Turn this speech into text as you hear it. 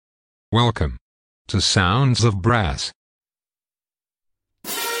Welcome to Sounds of Brass.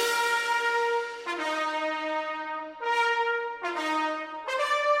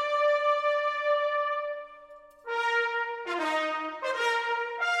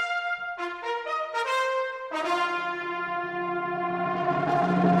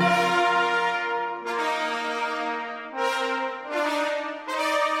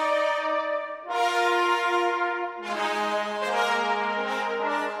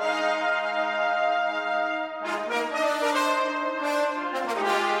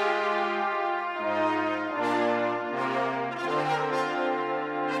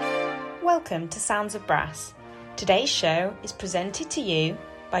 Welcome to Sounds of Brass. Today's show is presented to you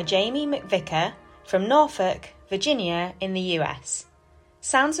by Jamie McVicker from Norfolk, Virginia in the US.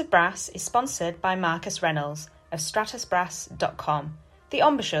 Sounds of Brass is sponsored by Marcus Reynolds of stratusbrass.com, the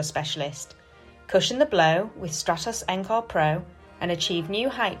embouchure specialist. Cushion the blow with Stratus Encore Pro and achieve new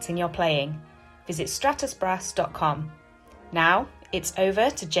heights in your playing. Visit stratusbrass.com. Now it's over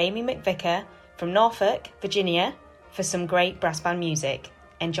to Jamie McVicker from Norfolk, Virginia for some great brass band music.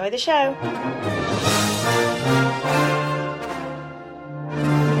 Enjoy the show.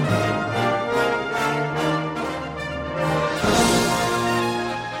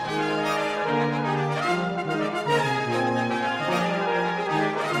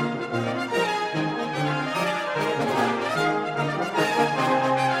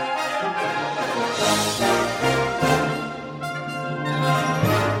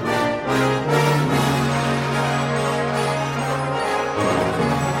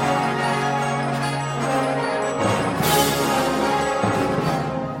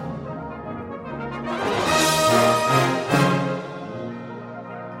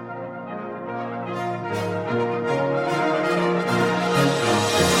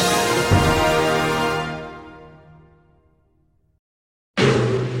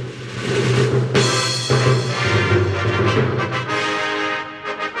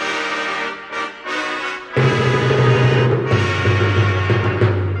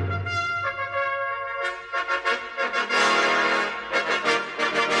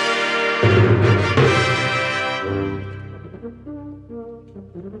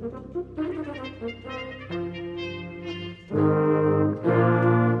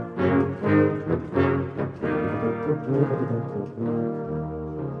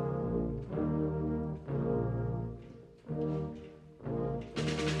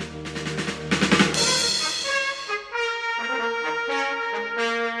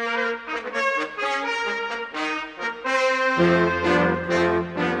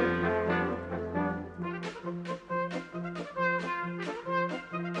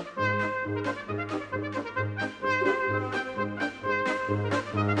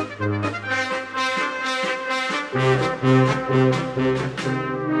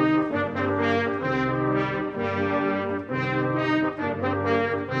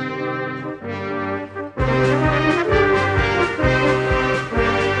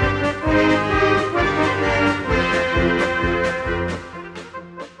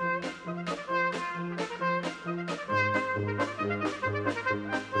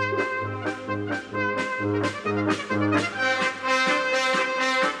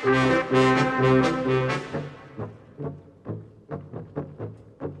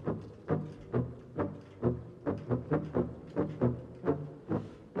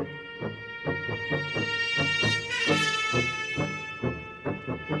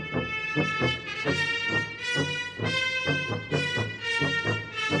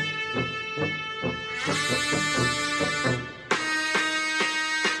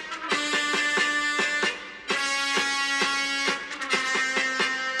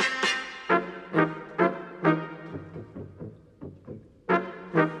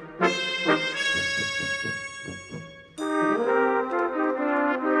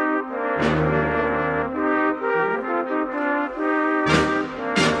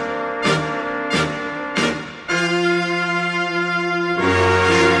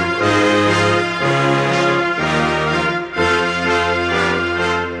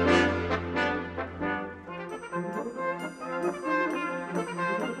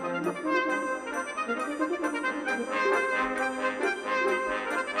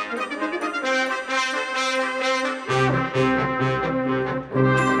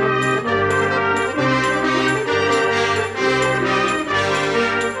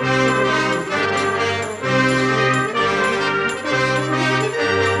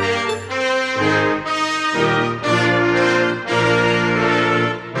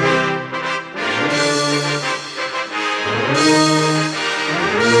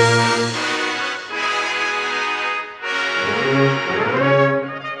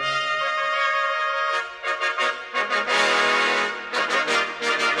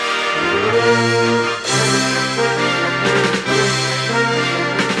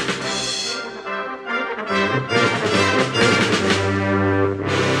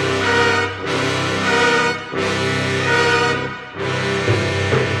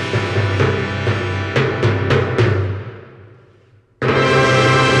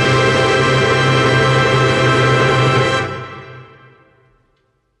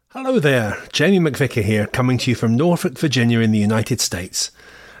 Hello there, Jamie McVicker here, coming to you from Norfolk, Virginia in the United States.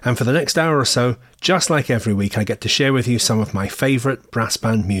 And for the next hour or so, just like every week, I get to share with you some of my favourite brass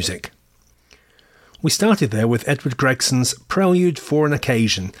band music. We started there with Edward Gregson's Prelude for an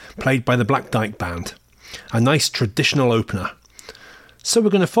Occasion, played by the Black Dyke Band. A nice traditional opener. So we're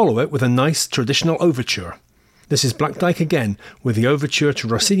going to follow it with a nice traditional overture. This is Black Dyke again, with the overture to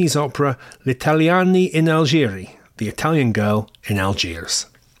Rossini's opera L'Italiani in Algeri, The Italian Girl in Algiers.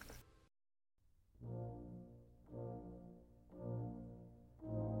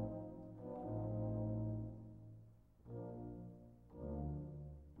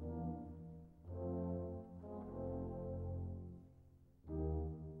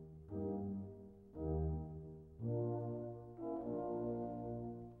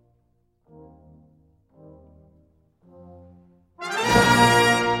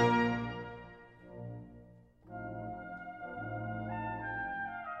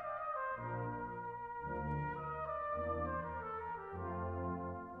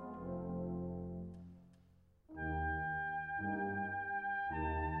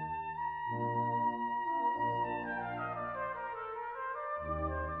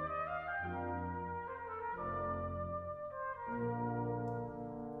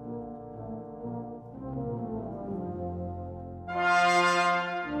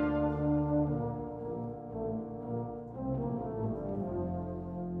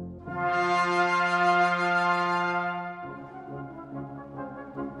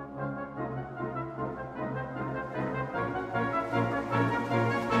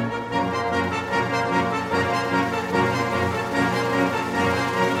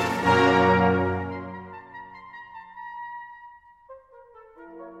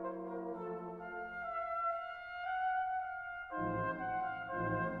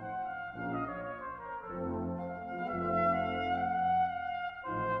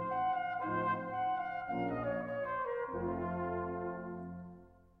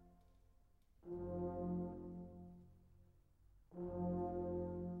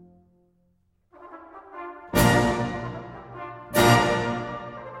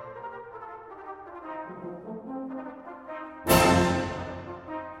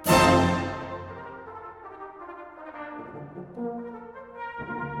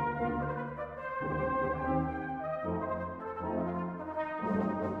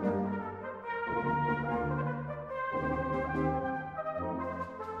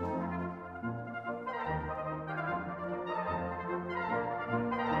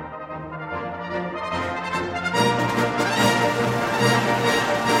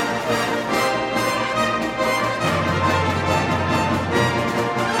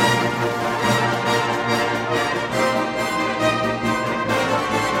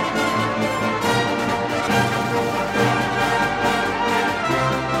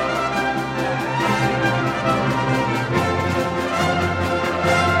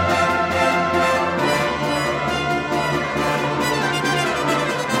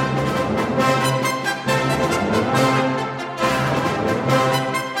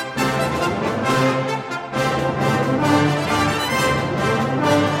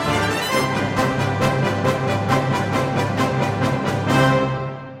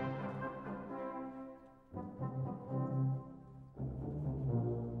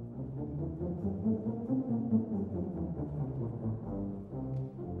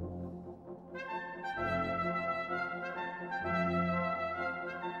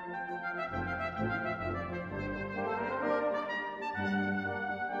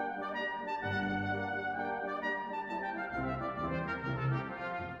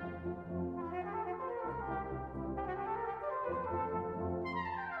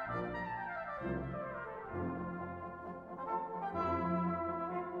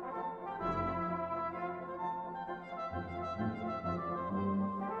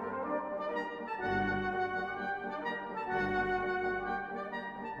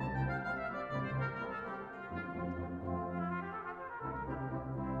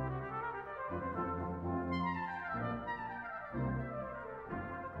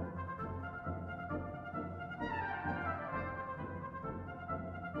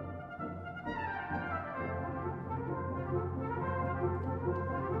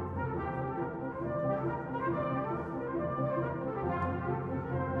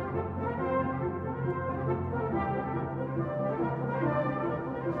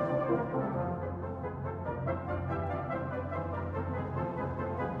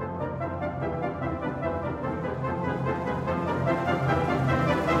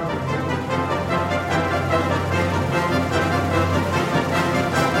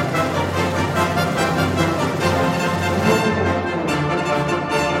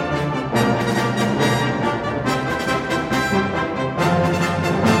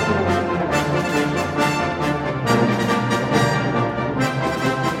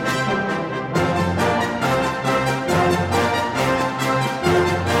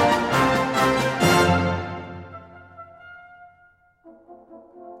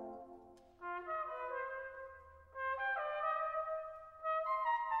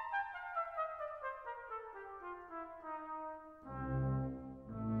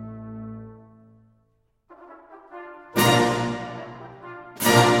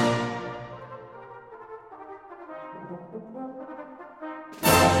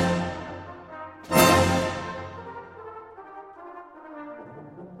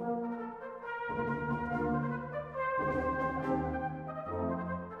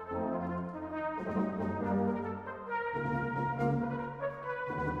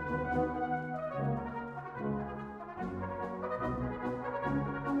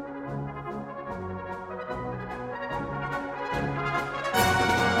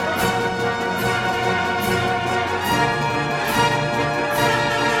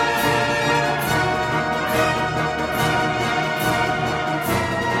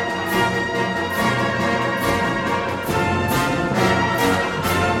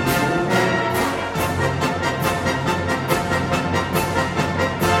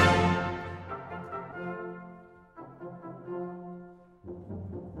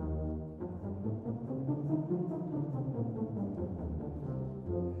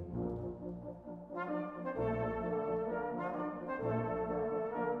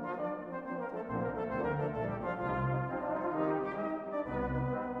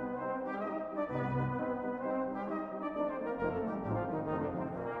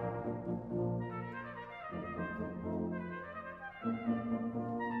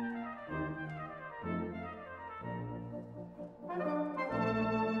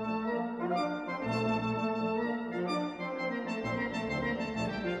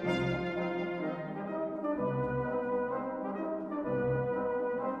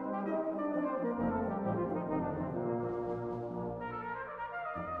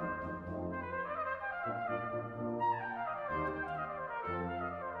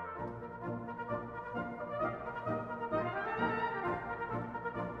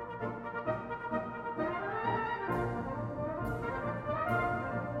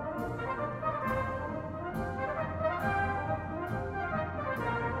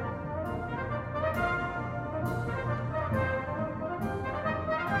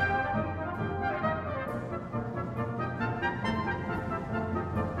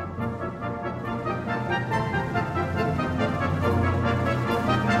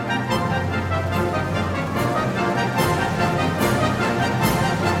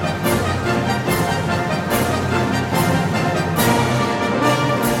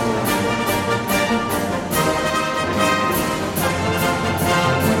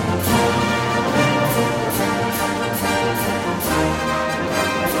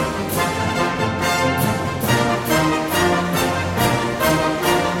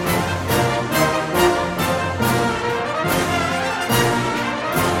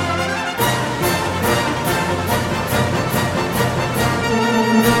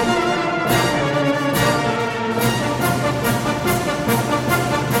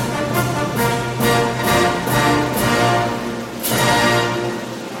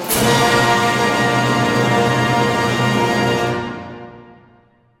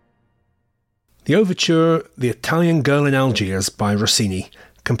 The overture The Italian Girl in Algiers by Rossini,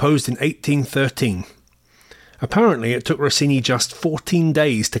 composed in 1813. Apparently it took Rossini just 14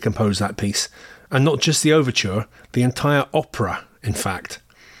 days to compose that piece, and not just the overture, the entire opera, in fact.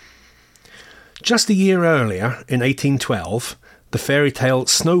 Just a year earlier, in 1812, the fairy tale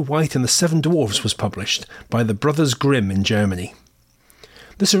Snow White and the Seven Dwarfs was published by the Brothers Grimm in Germany.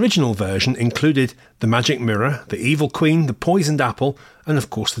 This original version included the magic mirror, the evil queen, the poisoned apple, and of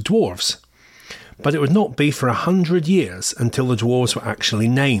course the dwarves. But it would not be for 100 years until the dwarves were actually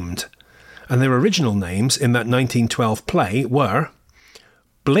named, and their original names in that 1912 play were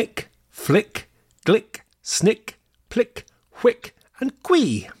Blick, Flick, Glick, Snick, Plick, Whick, and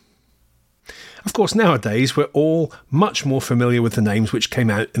Quee. Of course, nowadays we're all much more familiar with the names which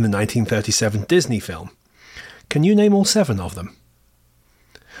came out in the 1937 Disney film. Can you name all 7 of them?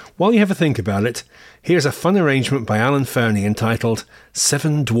 While you have a think about it, here's a fun arrangement by Alan Fernie entitled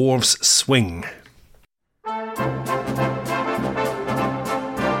Seven Dwarfs Swing.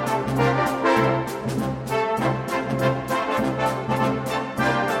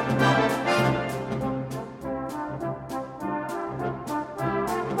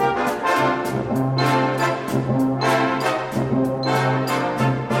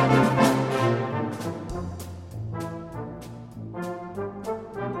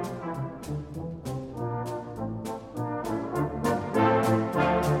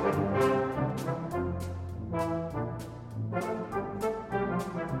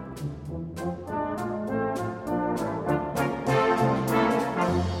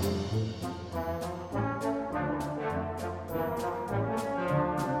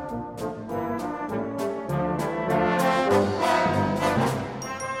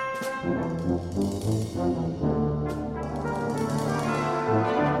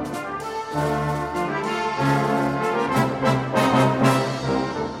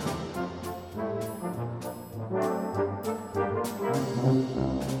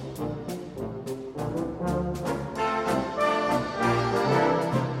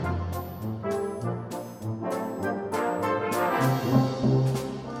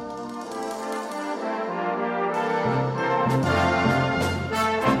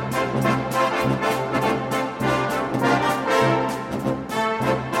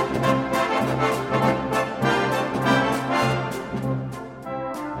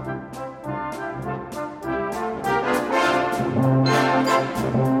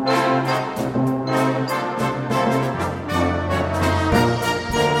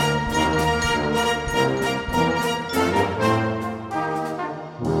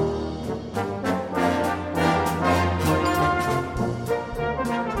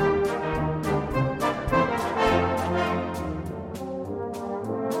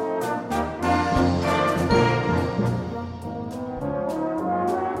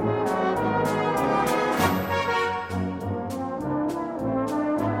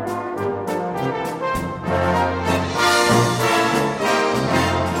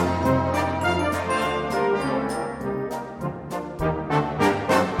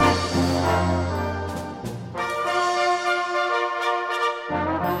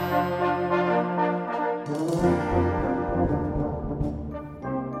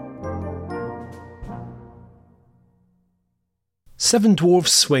 Seven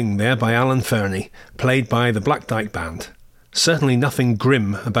Dwarfs Swing there by Alan Fernie, played by the Black Dyke Band. Certainly nothing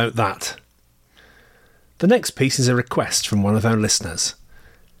grim about that. The next piece is a request from one of our listeners.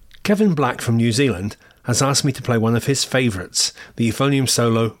 Kevin Black from New Zealand has asked me to play one of his favourites, the euphonium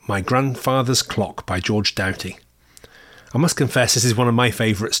solo My Grandfather's Clock by George Doughty. I must confess this is one of my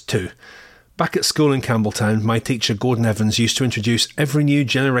favourites too. Back at school in Campbelltown, my teacher Gordon Evans used to introduce every new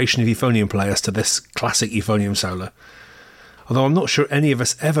generation of euphonium players to this classic euphonium solo. Although I'm not sure any of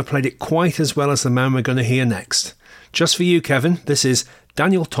us ever played it quite as well as the man we're going to hear next. Just for you, Kevin, this is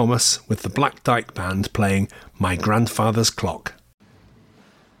Daniel Thomas with the Black Dyke Band playing My Grandfather's Clock.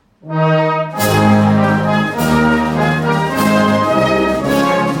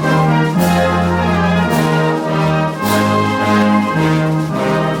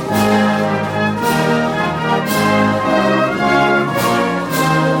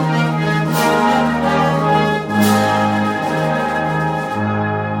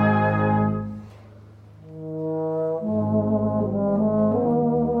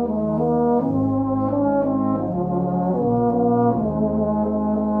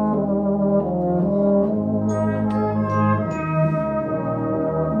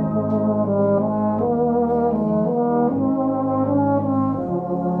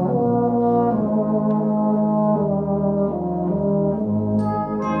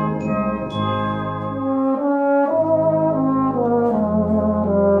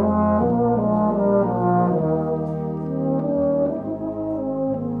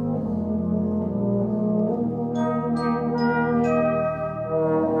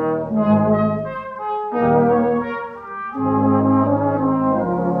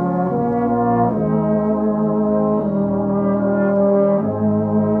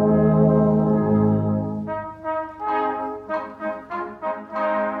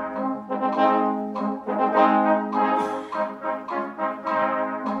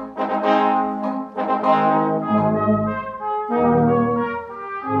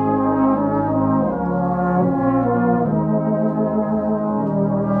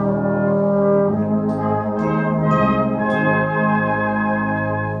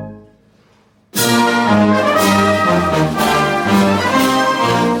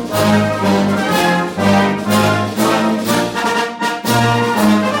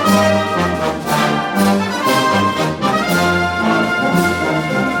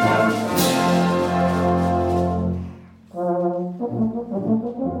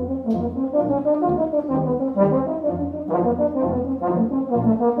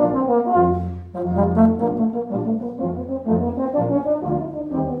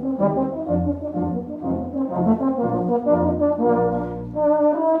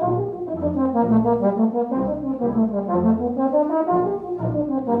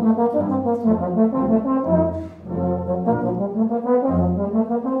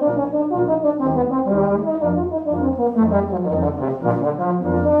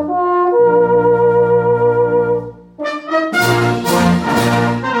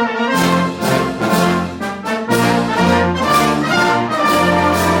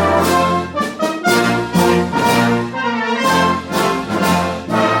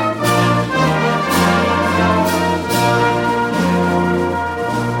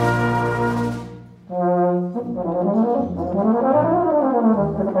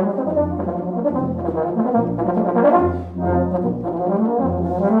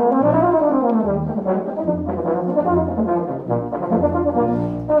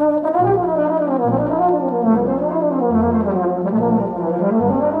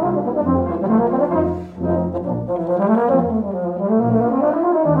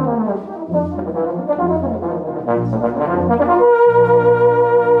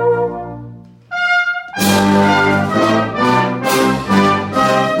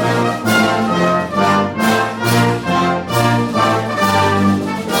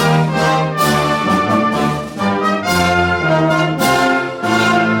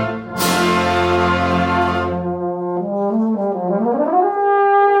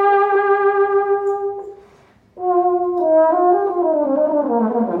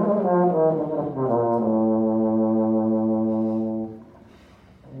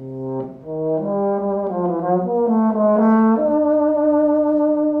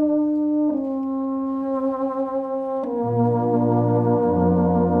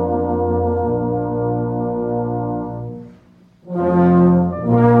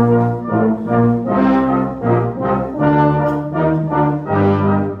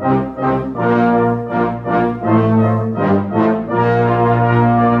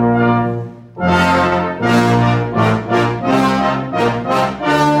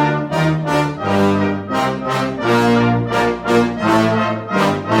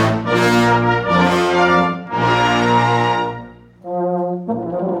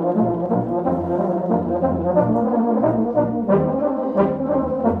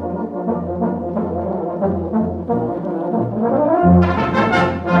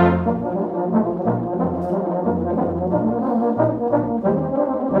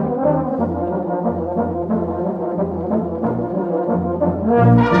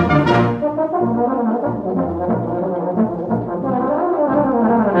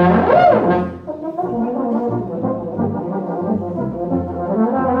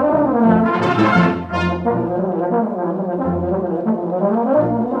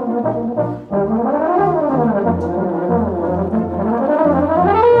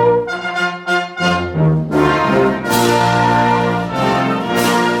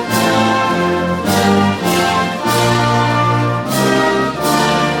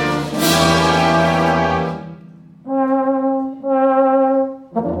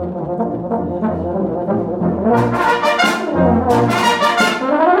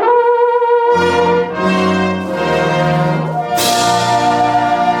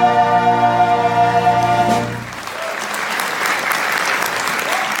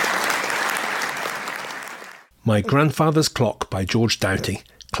 My Grandfather's Clock by George Doughty,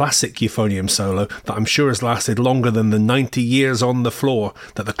 classic euphonium solo that I'm sure has lasted longer than the 90 years on the floor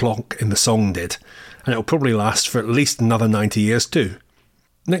that the clock in the song did, and it'll probably last for at least another 90 years too.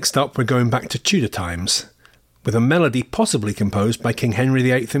 Next up, we're going back to Tudor times, with a melody possibly composed by King Henry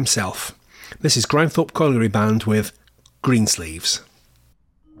VIII himself. This is Grindthorpe Colliery Band with Greensleeves.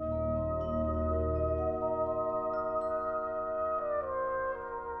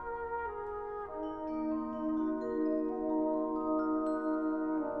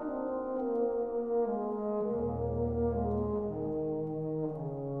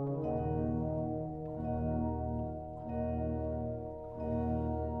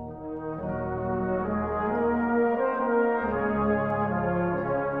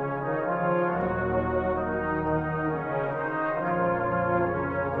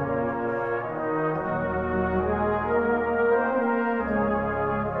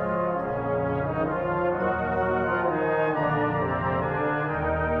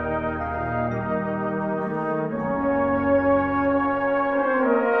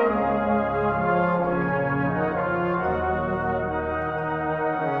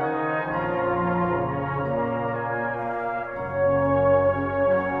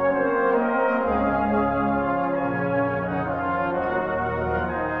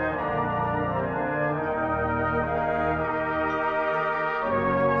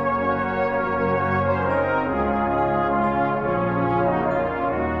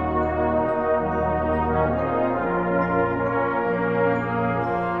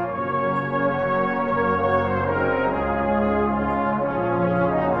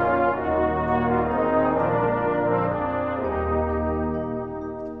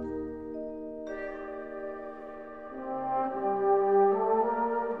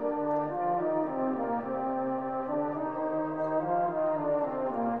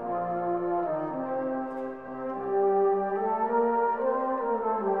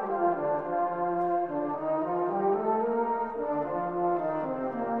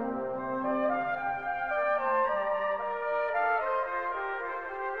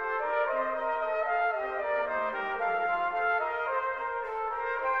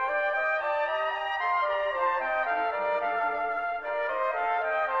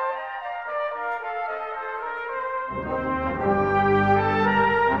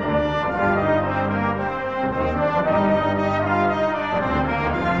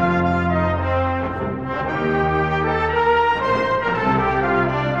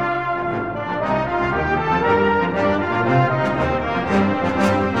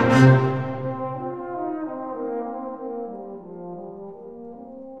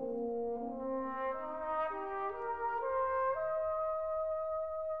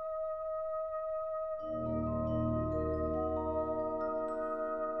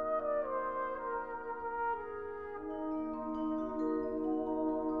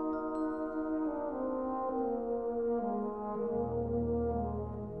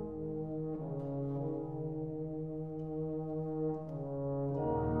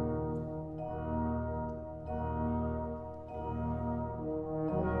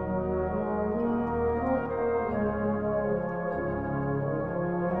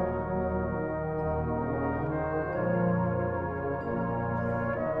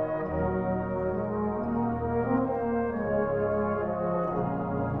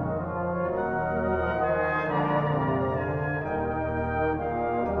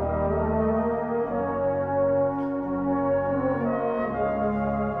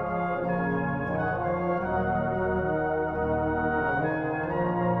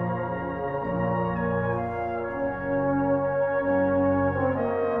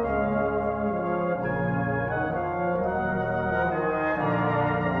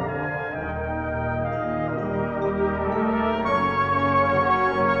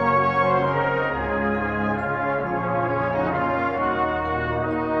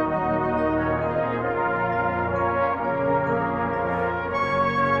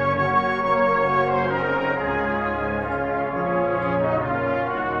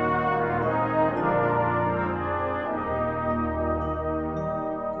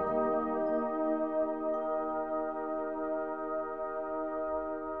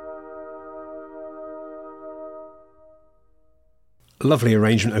 A lovely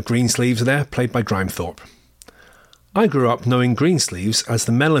arrangement of Greensleeves there, played by Grimethorpe. I grew up knowing Greensleeves as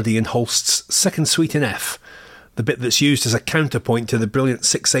the melody in Holst's Second Suite in F, the bit that's used as a counterpoint to the brilliant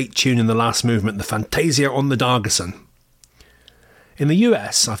 6/8 tune in the last movement, the Fantasia on the Dargerson. In the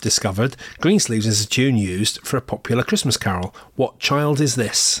US, I've discovered, Greensleeves is a tune used for a popular Christmas carol, What Child Is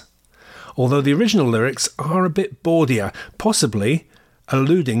This? Although the original lyrics are a bit bawdier, possibly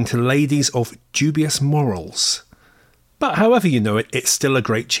alluding to ladies of dubious morals. But however you know it, it's still a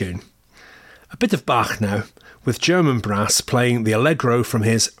great tune. A bit of Bach now, with German brass playing the Allegro from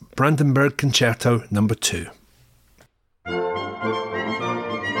his Brandenburg Concerto No. 2.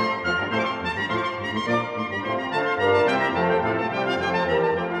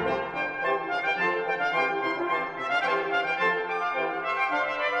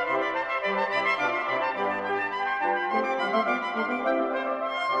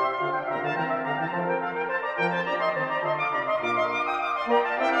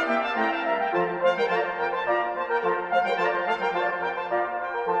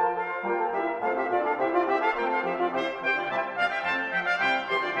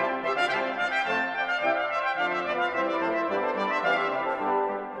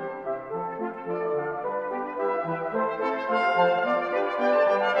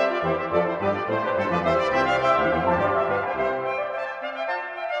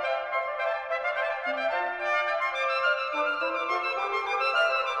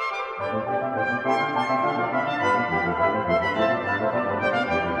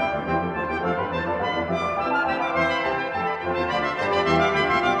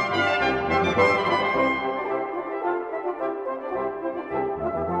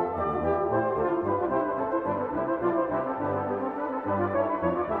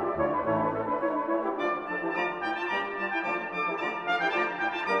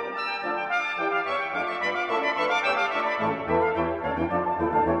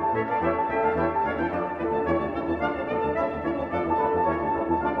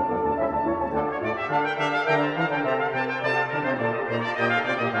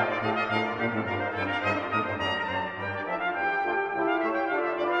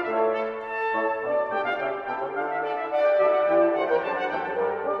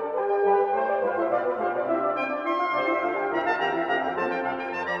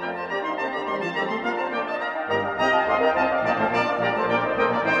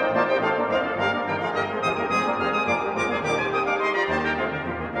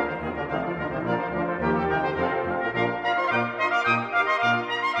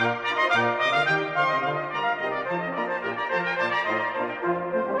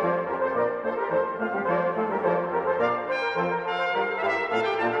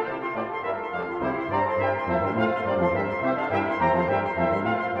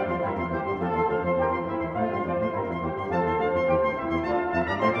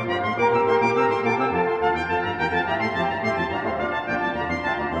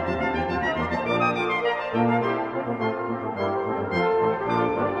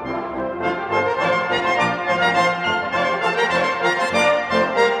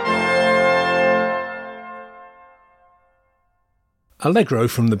 Allegro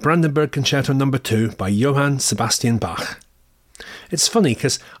from the Brandenburg Concerto No. 2 by Johann Sebastian Bach. It's funny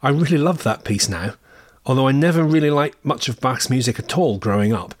because I really love that piece now, although I never really liked much of Bach's music at all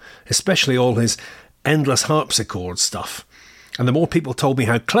growing up, especially all his endless harpsichord stuff. And the more people told me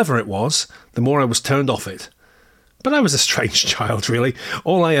how clever it was, the more I was turned off it. But I was a strange child, really.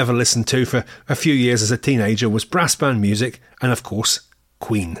 All I ever listened to for a few years as a teenager was brass band music and, of course,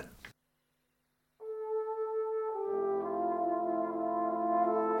 Queen.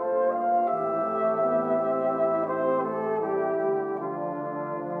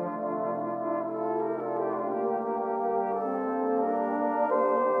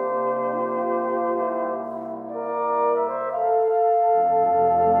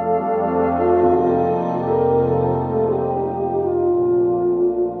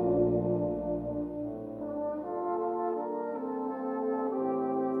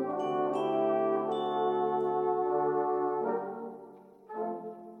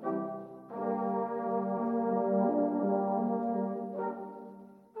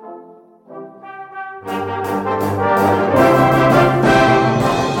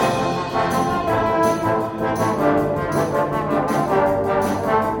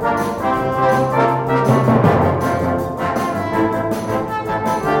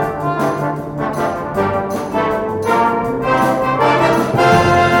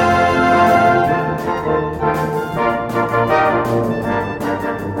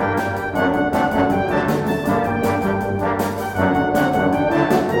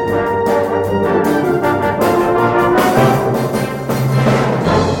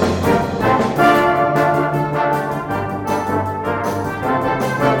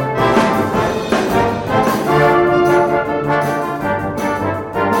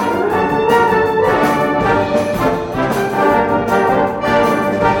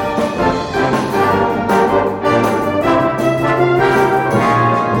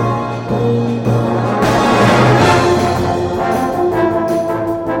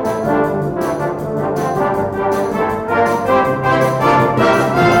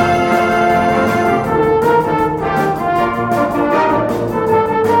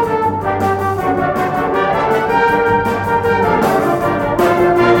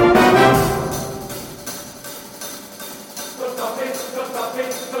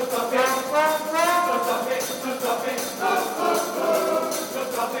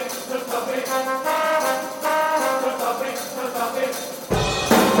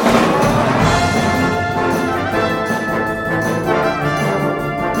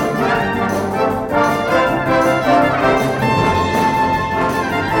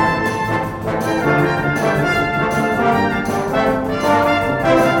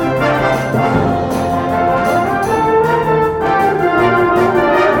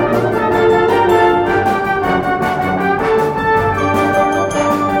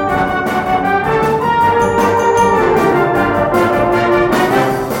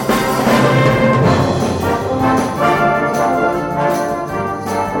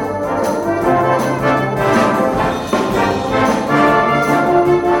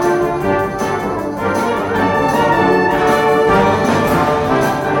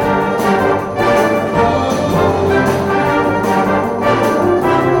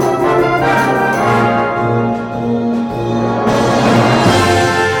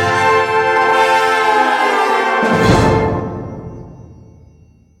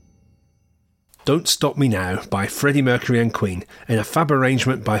 Don't Stop Me Now by Freddie Mercury and Queen in a fab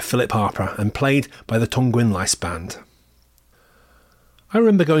arrangement by Philip Harper and played by the Tom Gwynlais Band. I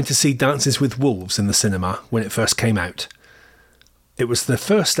remember going to see Dances with Wolves in the cinema when it first came out. It was the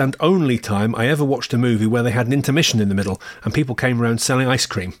first and only time I ever watched a movie where they had an intermission in the middle and people came around selling ice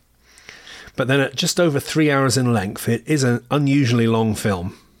cream. But then at just over 3 hours in length, it is an unusually long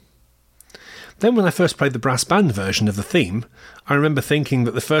film. Then when I first played the brass band version of the theme, I remember thinking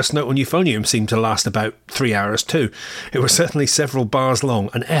that the first note on euphonium seemed to last about 3 hours too. It was certainly several bars long,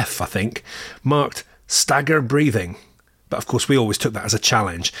 an F, I think, marked stagger breathing. But of course we always took that as a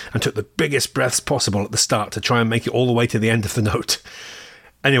challenge and took the biggest breaths possible at the start to try and make it all the way to the end of the note.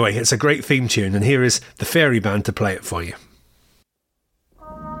 Anyway, it's a great theme tune and here is the Fairy Band to play it for you.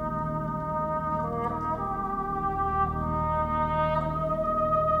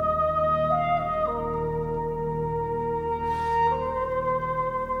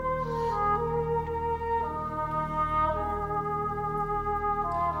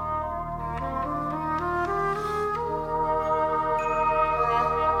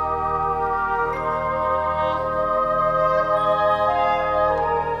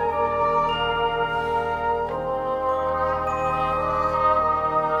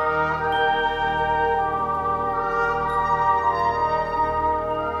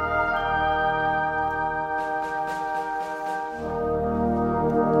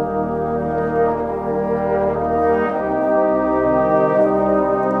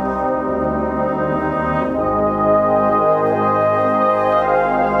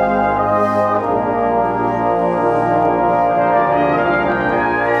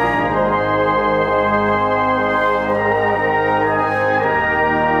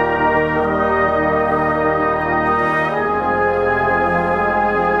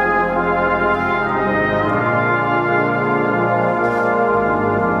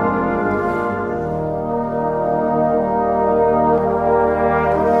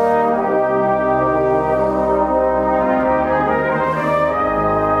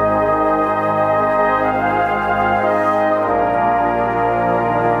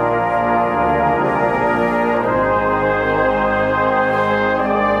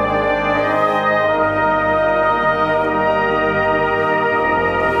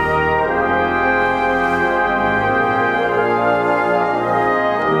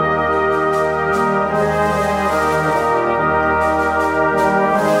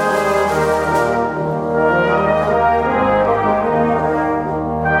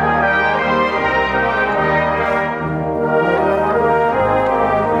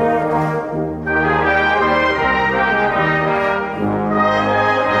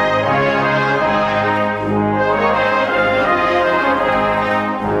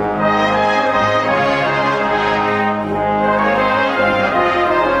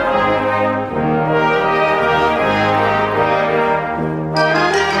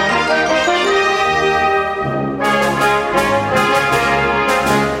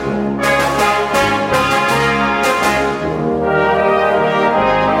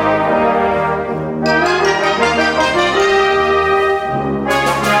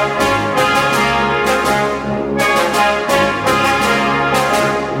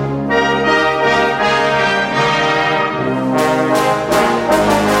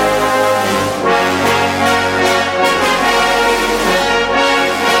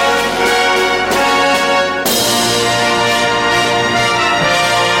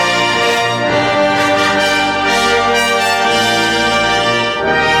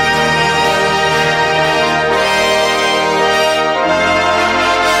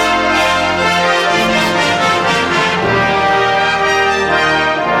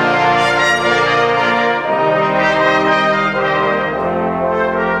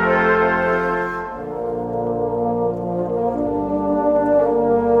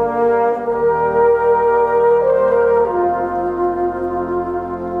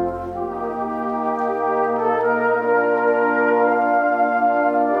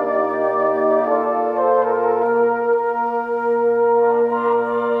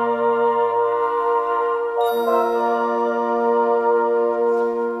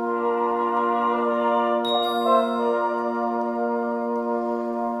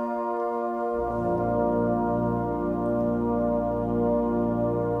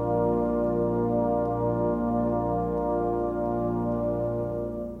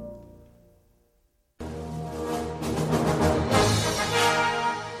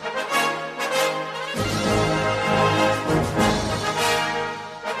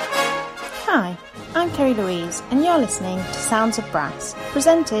 Kerry Louise, and you're listening to Sounds of Brass,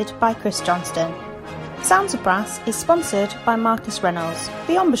 presented by Chris Johnston. Sounds of Brass is sponsored by Marcus Reynolds,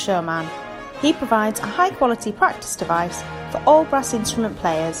 the embouchure man. He provides a high-quality practice device for all brass instrument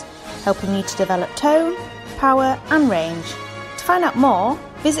players, helping you to develop tone, power and range. To find out more,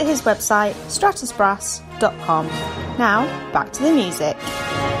 visit his website stratusbrass.com. Now, back to the music.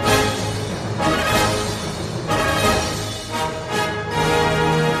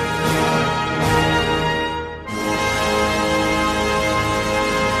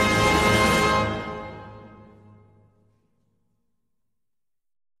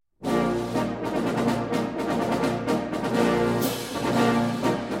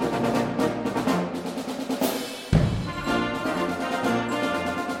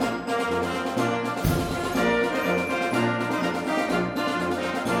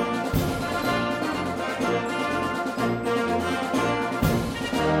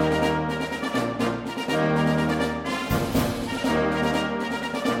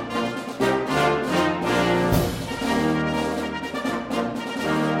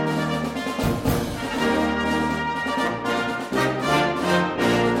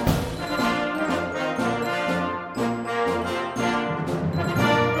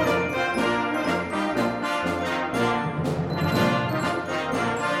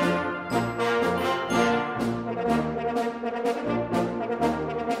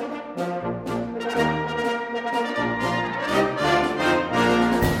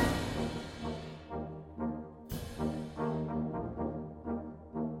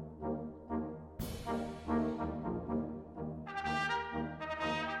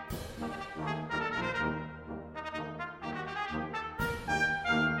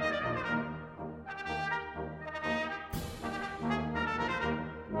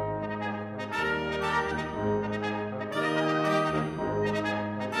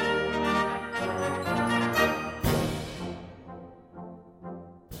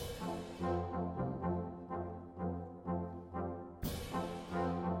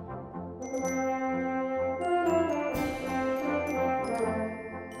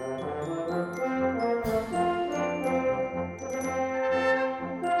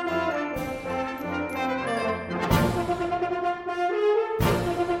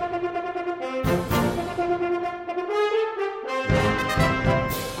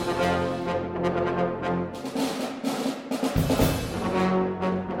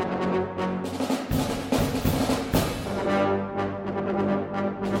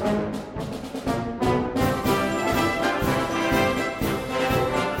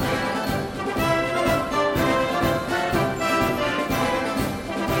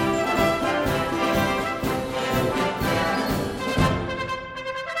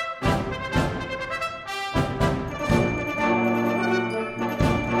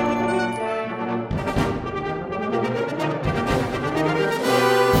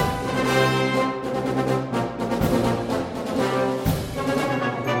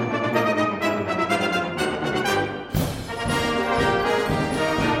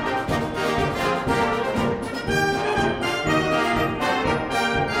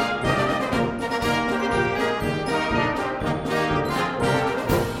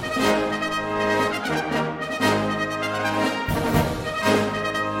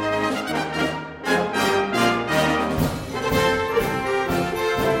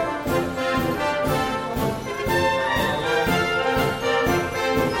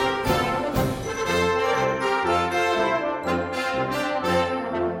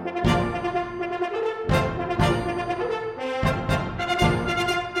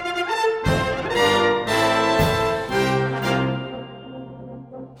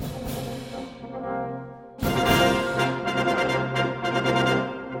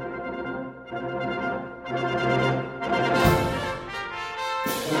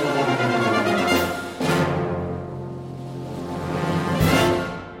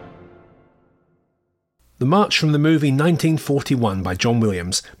 The march from the movie 1941 by John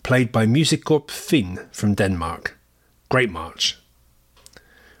Williams, played by Musikkorps Finn from Denmark. Great march.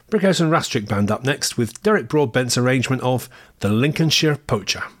 Brickhouse and Rastrick Band up next with Derek Broadbent's arrangement of The Lincolnshire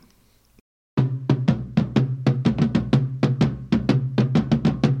Poacher.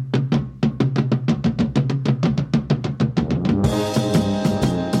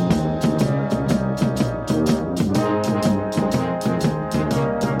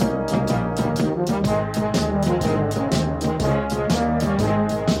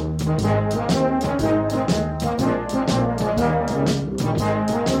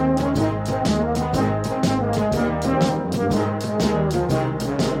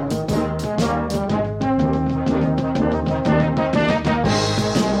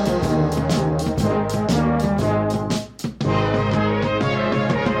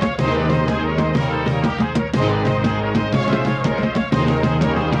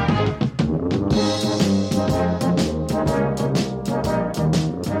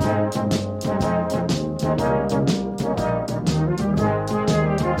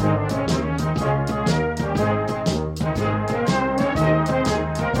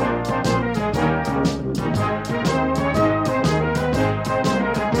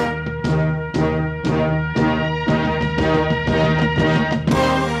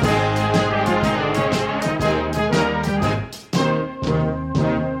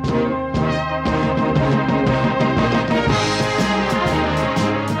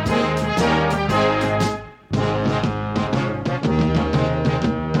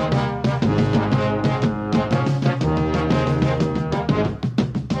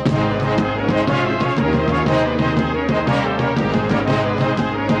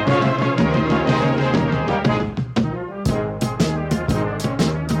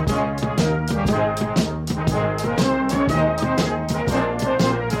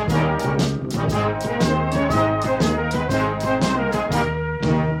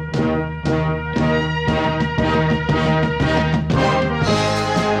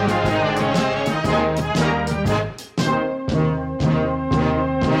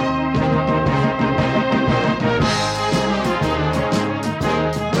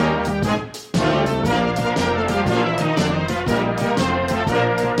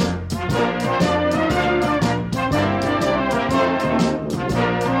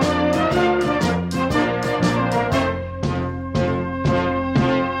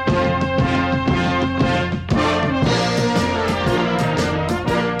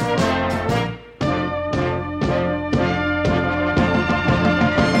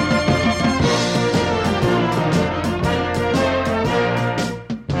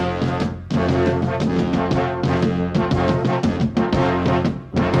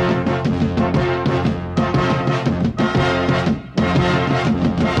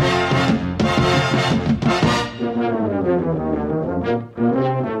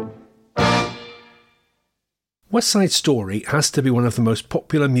 West Side Story has to be one of the most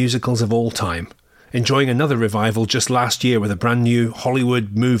popular musicals of all time, enjoying another revival just last year with a brand new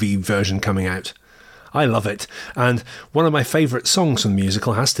Hollywood movie version coming out. I love it, and one of my favourite songs from the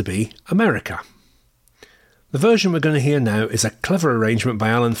musical has to be America. The version we're going to hear now is a clever arrangement by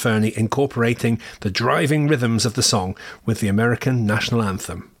Alan Fernie incorporating the driving rhythms of the song with the American national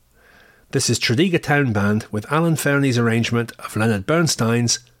anthem. This is Tredegar Town Band with Alan Fernie's arrangement of Leonard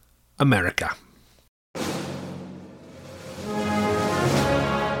Bernstein's America.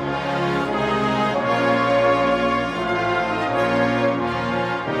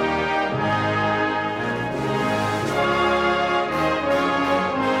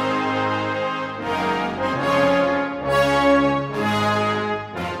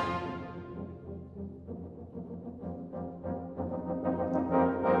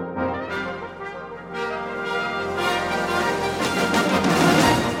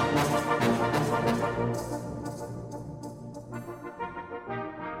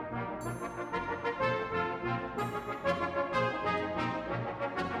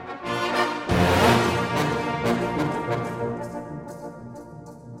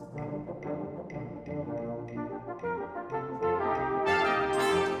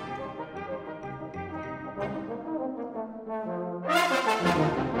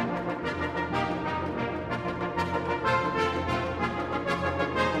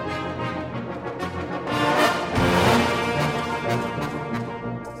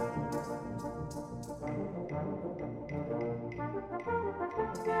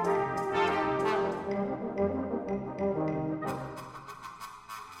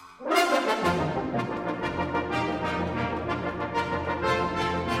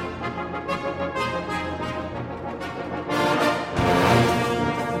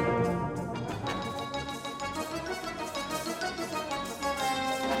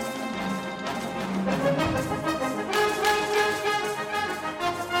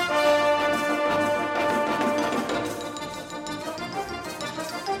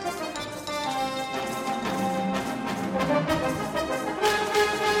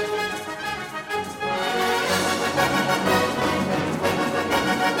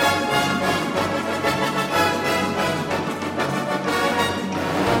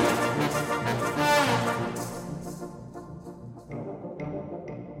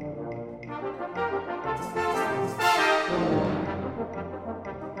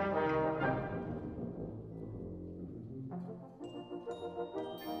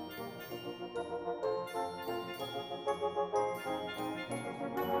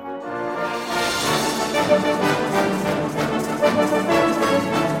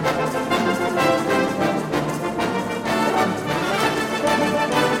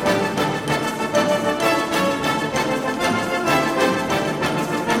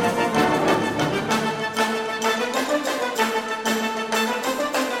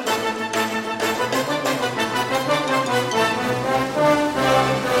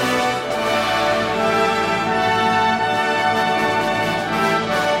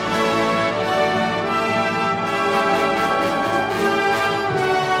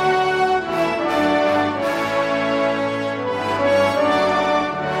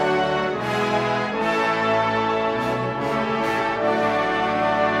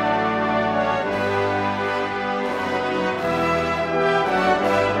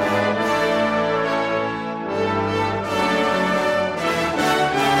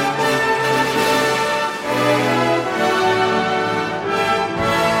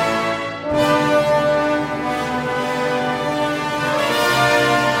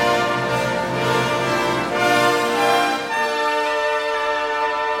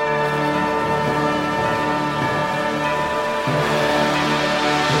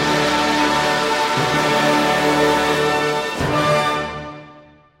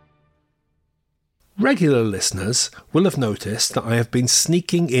 Regular listeners will have noticed that I have been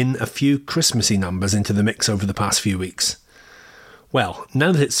sneaking in a few Christmassy numbers into the mix over the past few weeks. Well,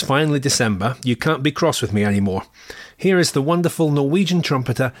 now that it's finally December, you can't be cross with me anymore. Here is the wonderful Norwegian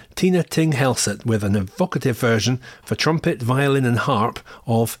trumpeter Tina Ting Helseth with an evocative version for trumpet, violin and harp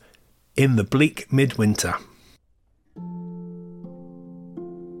of In the Bleak Midwinter.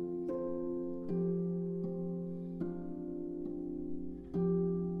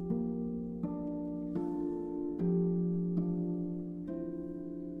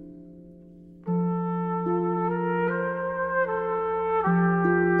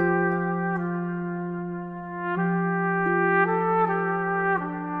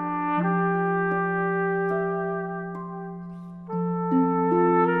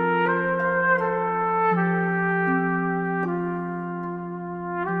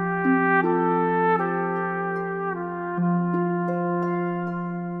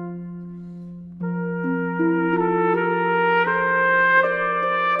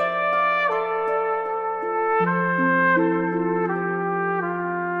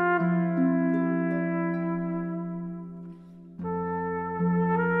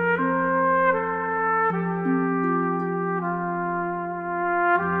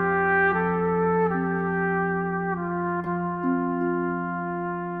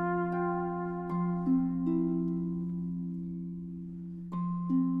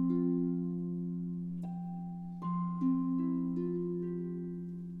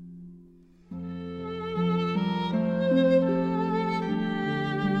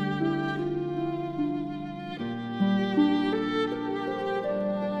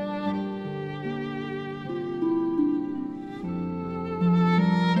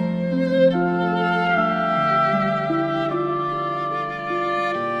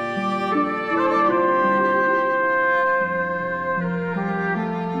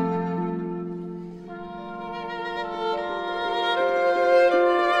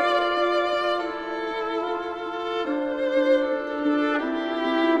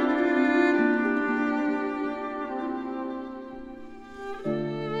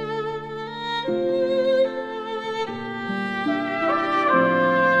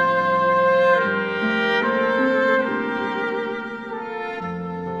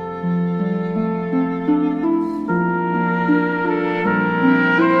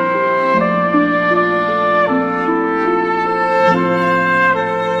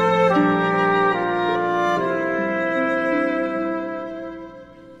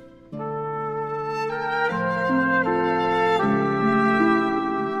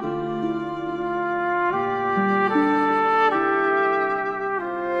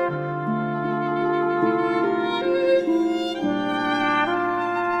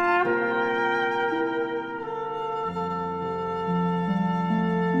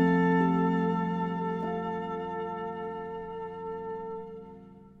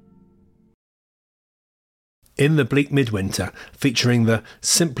 In the Bleak Midwinter, featuring the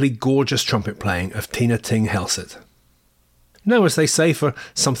simply gorgeous trumpet playing of Tina Ting Helset. Now, as they say, for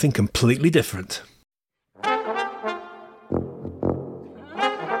something completely different.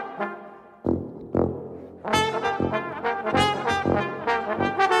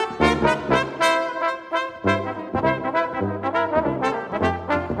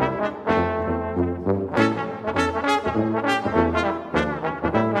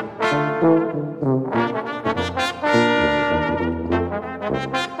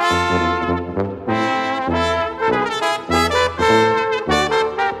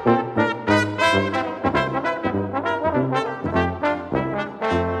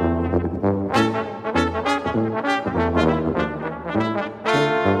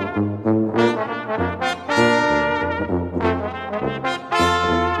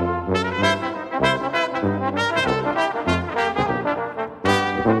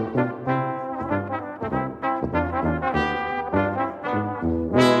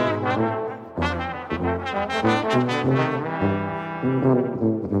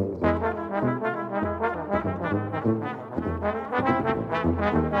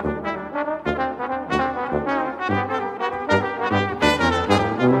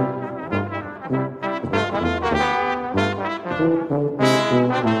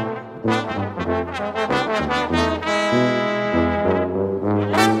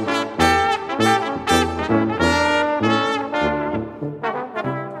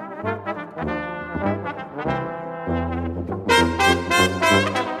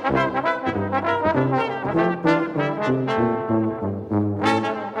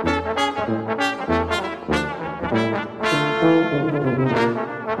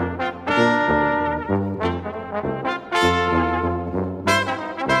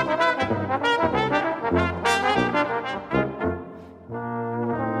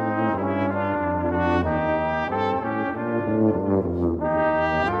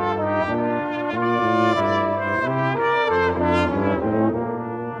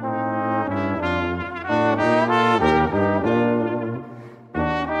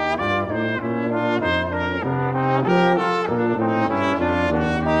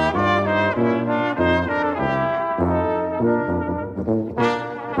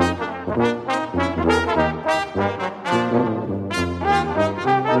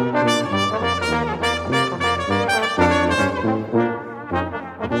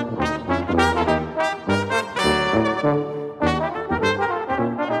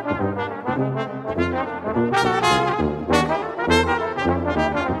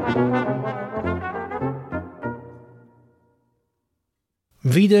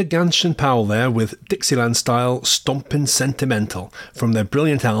 Vida Ganshin Powell there with Dixieland-style Stompin' Sentimental from their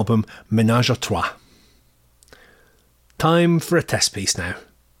brilliant album Ménage à Trois. Time for a test piece now.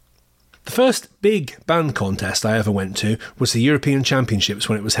 The first big band contest I ever went to was the European Championships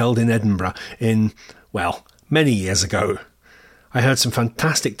when it was held in Edinburgh many years ago. I heard some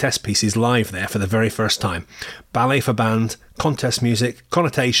fantastic test pieces live there for the very first time. Ballet for band, contest music,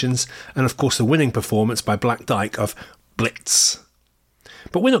 connotations, and of course the winning performance by Black Dyke of Blitz.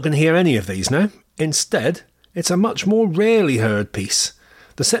 But we're not going to hear any of these now. Instead, it's a much more rarely heard piece.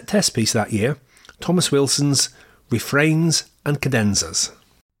 The set test piece that year, Thomas Wilson's Refrains and Cadenzas.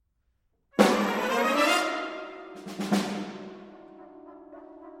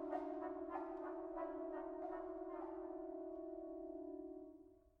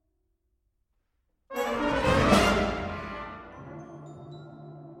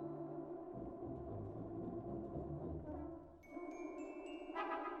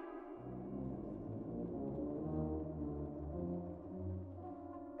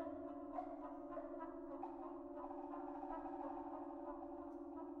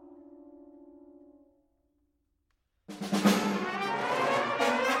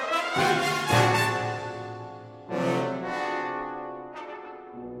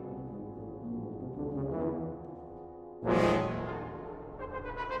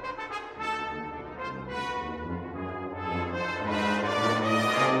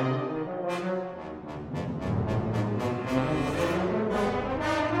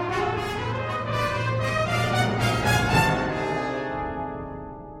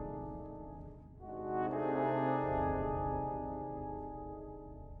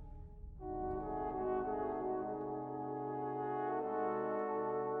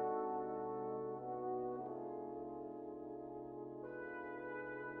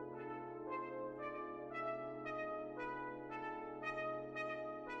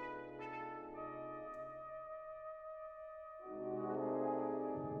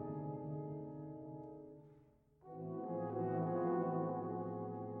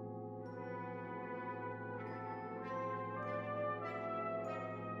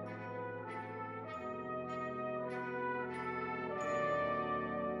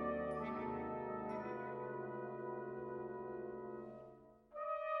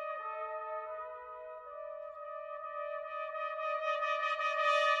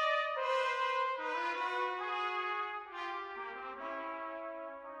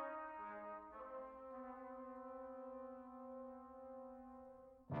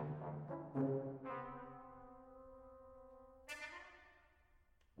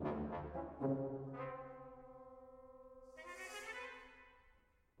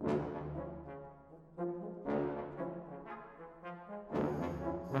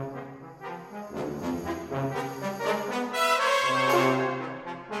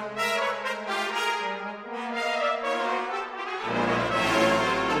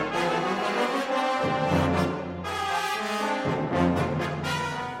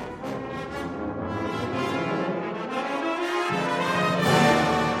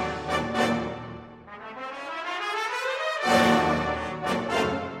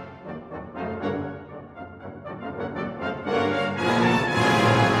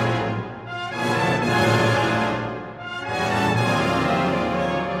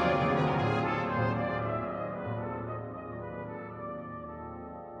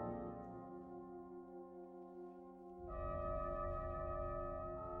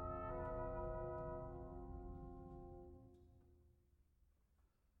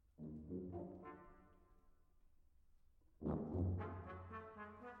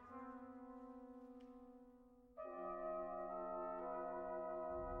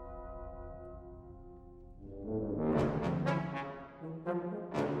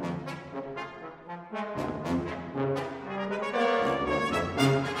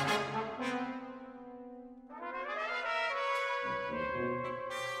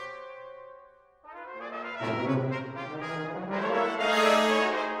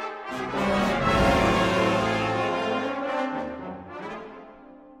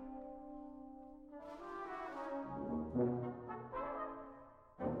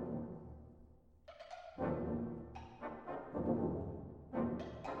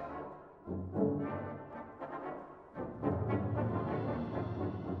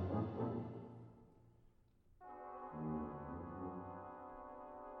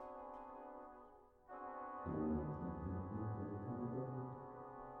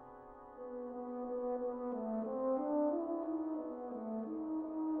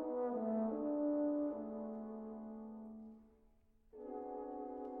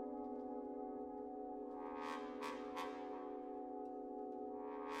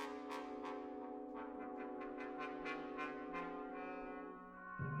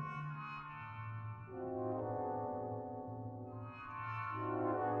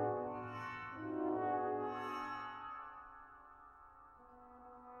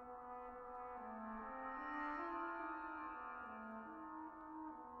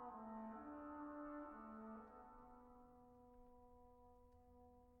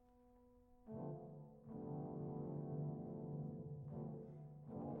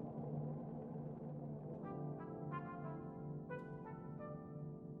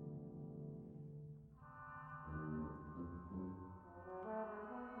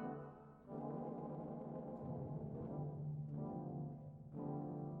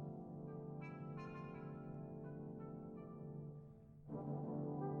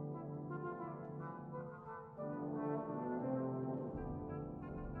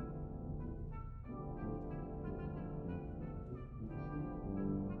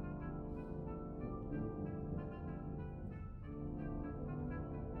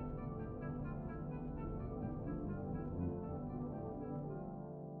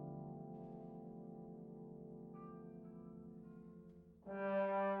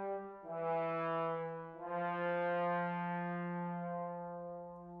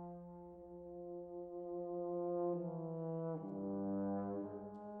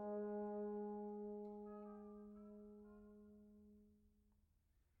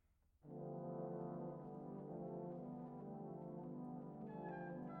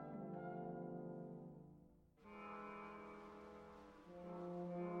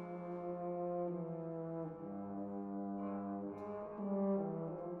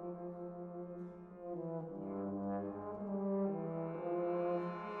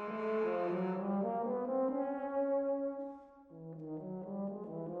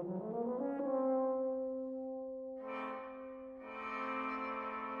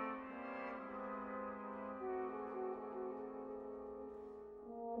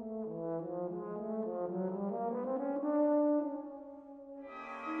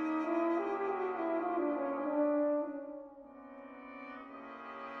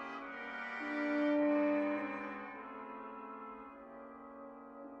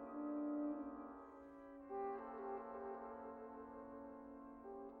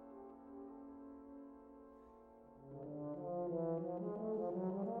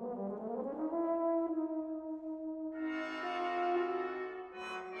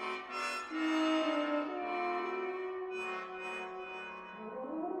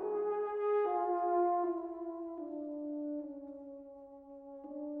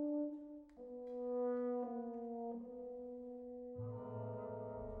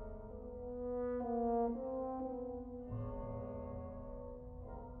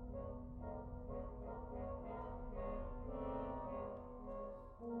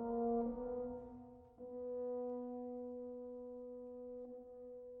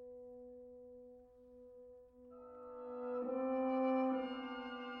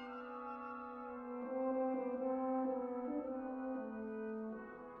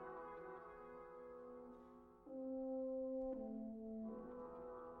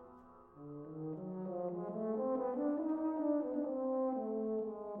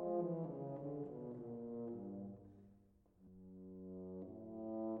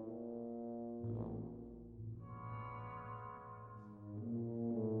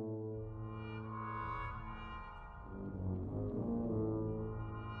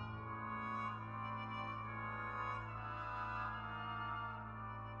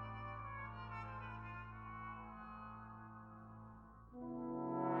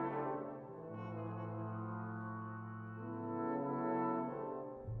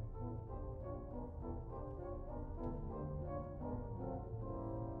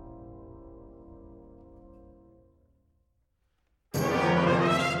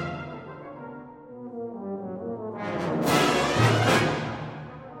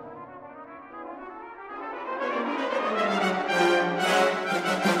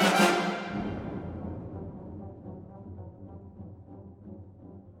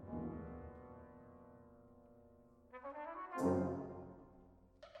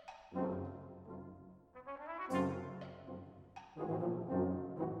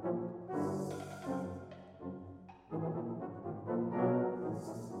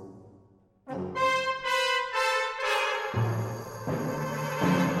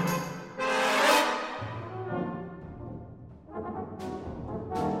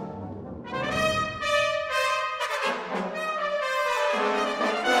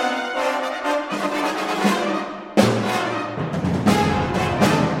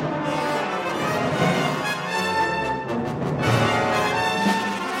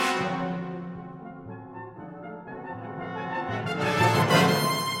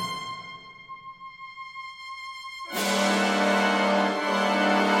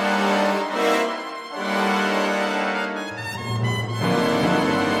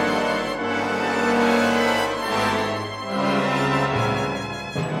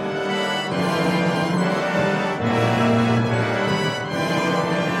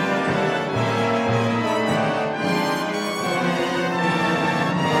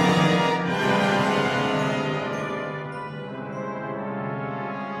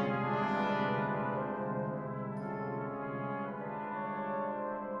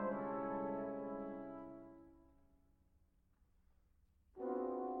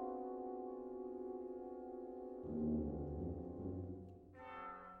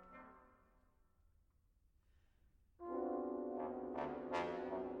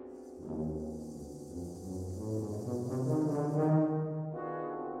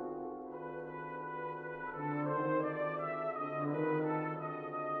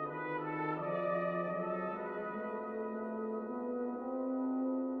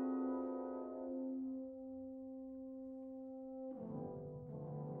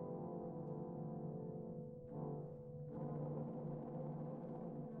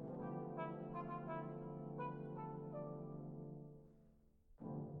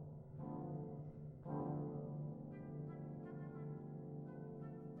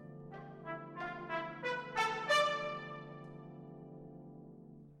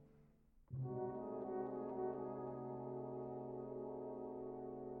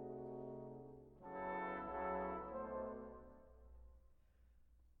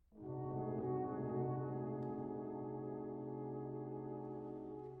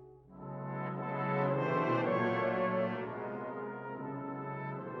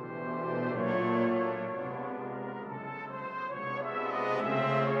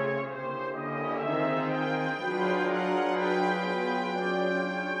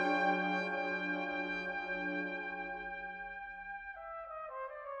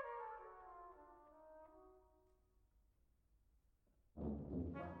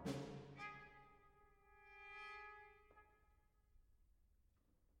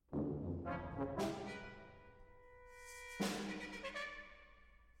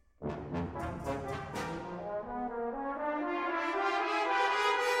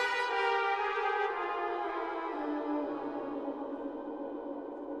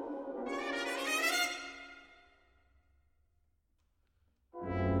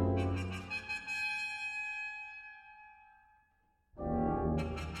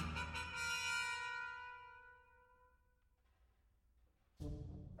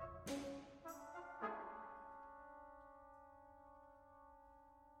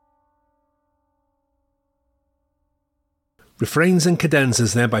 Refrains and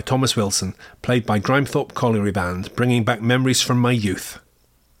cadenzas there by Thomas Wilson, played by Grimethorpe Colliery Band, bringing back memories from my youth.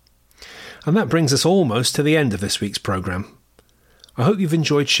 And that brings us almost to the end of this week's programme. I hope you've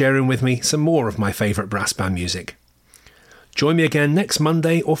enjoyed sharing with me some more of my favourite brass band music. Join me again next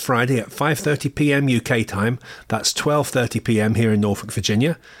Monday or Friday at 5:30pm UK time, that's 12:30pm here in Norfolk,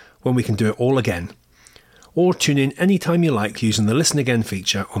 Virginia, when we can do it all again. Or tune in anytime you like using the Listen Again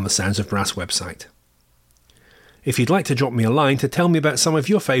feature on the Sounds of Brass website. If you'd like to drop me a line to tell me about some of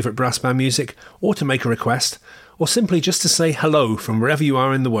your favourite brass band music, or to make a request, or simply just to say hello from wherever you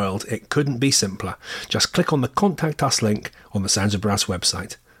are in the world, it couldn't be simpler. Just click on the Contact Us link on the Sounds of Brass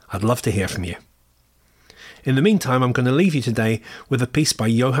website. I'd love to hear from you. In the meantime, I'm going to leave you today with a piece by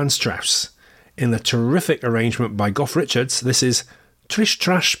Johann Strauss. In a terrific arrangement by Goff Richards, this is Trish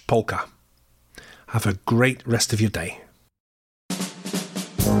Trash Polka. Have a great rest of your day.